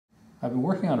I've been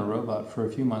working on a robot for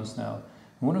a few months now,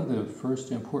 and one of the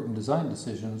first important design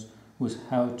decisions was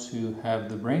how to have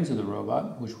the brains of the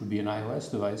robot, which would be an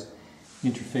iOS device,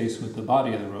 interface with the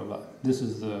body of the robot. This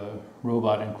is the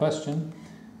robot in question,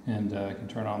 and I can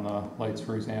turn on the lights,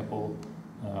 for example,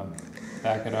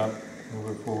 back it up,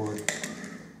 move it forward,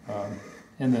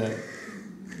 and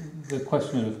the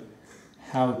question of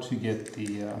how to get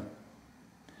the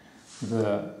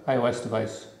iOS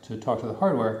device to talk to the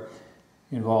hardware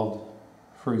involved,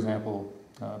 for example,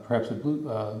 perhaps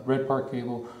a red part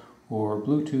cable or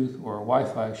Bluetooth or a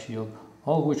Wi-Fi shield,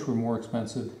 all of which were more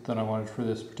expensive than I wanted for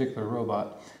this particular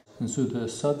robot. And so the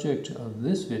subject of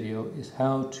this video is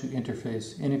how to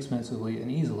interface inexpensively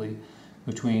and easily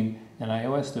between an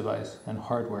iOS device and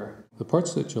hardware. The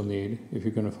parts that you'll need, if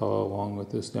you're going to follow along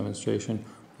with this demonstration,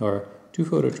 are 2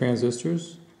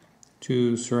 phototransistors,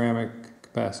 2 ceramic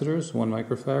capacitors, 1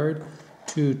 microfarad,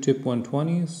 2 tip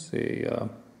 120s, a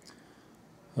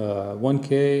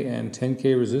 1K and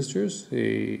 10K resistors,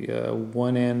 a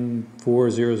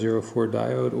 1N4004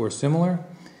 diode or similar,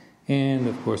 and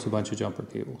of course a bunch of jumper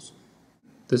cables.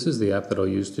 This is the app that I'll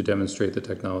use to demonstrate the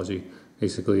technology.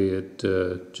 Basically it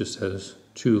just has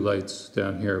 2 lights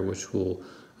down here which will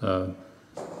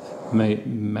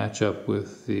match up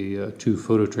with the 2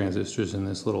 phototransistors in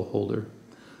this little holder.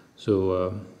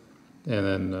 So and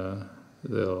then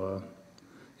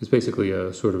it's basically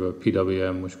a sort of a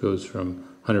PWM which goes from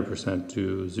 100%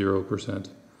 to 0%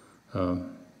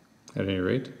 at any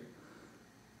rate.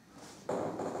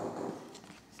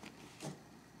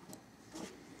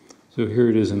 So here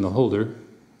it is in the holder.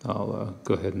 I'll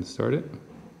go ahead and start it.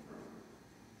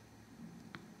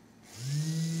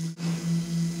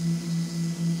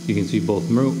 You can see both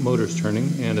motors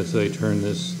turning, and as I turn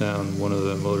this down, one of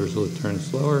the motors will turn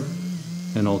slower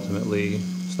and ultimately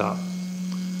stop.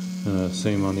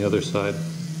 Same on the other side.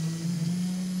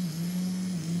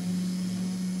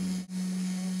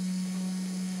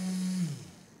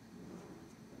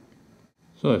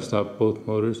 So I've stopped both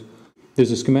motors.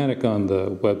 There's a schematic on the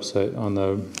website, on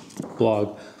the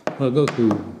blog. I'll go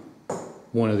through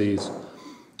one of these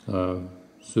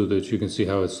so that you can see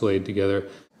how it's laid together.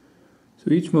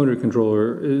 So each motor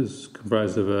controller is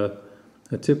comprised of a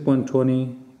tip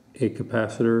 120, a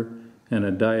capacitor, and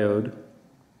a diode,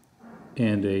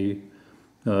 and a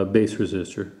base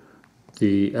resistor.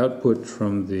 The output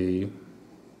from the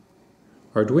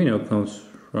Arduino comes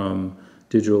from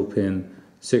digital pin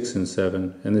 6 and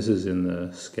 7, and this is in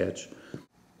the sketch.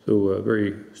 So a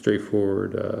very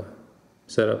straightforward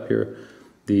setup here.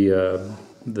 The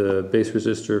base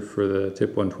resistor for the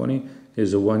tip 120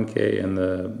 is a 1K, and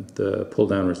the pull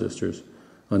down resistors,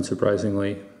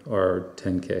 unsurprisingly, are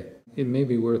 10K. It may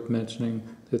be worth mentioning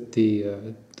that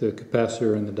the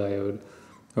capacitor and the diode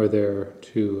are there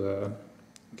to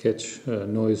catch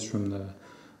noise from the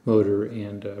motor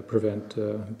and prevent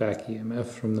back EMF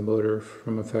from the motor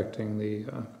from affecting the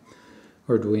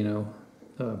Arduino.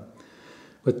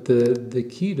 But the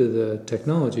key to the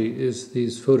technology is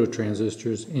these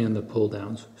phototransistors and the pull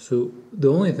downs. So the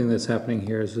only thing that's happening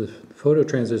here is the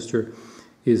phototransistor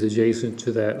is adjacent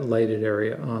to that lighted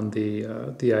area on the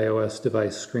iOS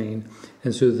device screen,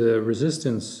 and so the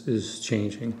resistance is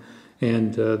changing,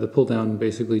 and the pull down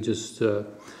basically just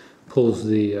pulls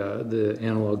the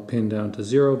analog pin down to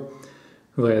 0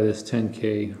 via this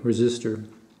 10K resistor.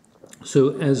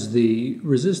 So as the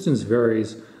resistance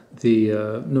varies, the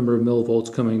number of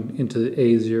millivolts coming into the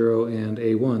A0 and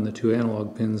A1, the 2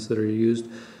 analog pins that are used,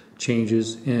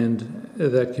 changes, and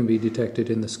that can be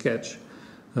detected in the sketch.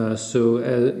 So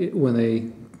when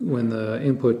the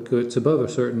input gets above a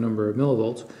certain number of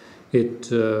millivolts,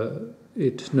 it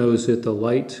knows that the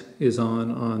light is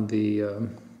on the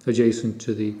adjacent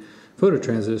to the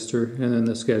phototransistor, and then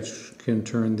the sketch can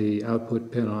turn the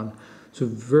output pin on. So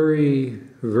very,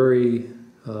 very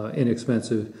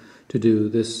inexpensive to do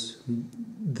this.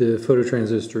 The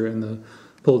phototransistor and the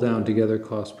pull down together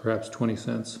cost perhaps 20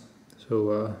 cents,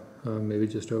 so maybe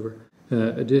just over.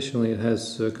 Additionally, it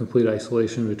has complete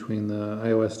isolation between the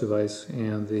iOS device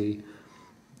and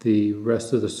the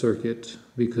rest of the circuit,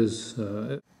 because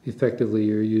effectively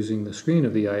you're using the screen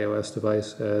of the iOS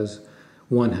device as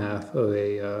one half of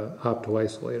a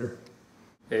opto-isolator.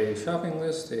 A shopping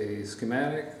list, a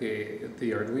schematic,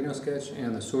 the Arduino Sketch,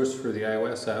 and the source for the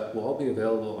iOS app will all be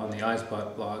available on the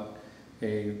iPod blog.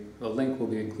 A link will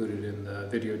be included in the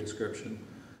video description.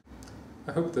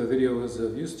 I hope the video was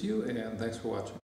of use to you, and thanks for watching.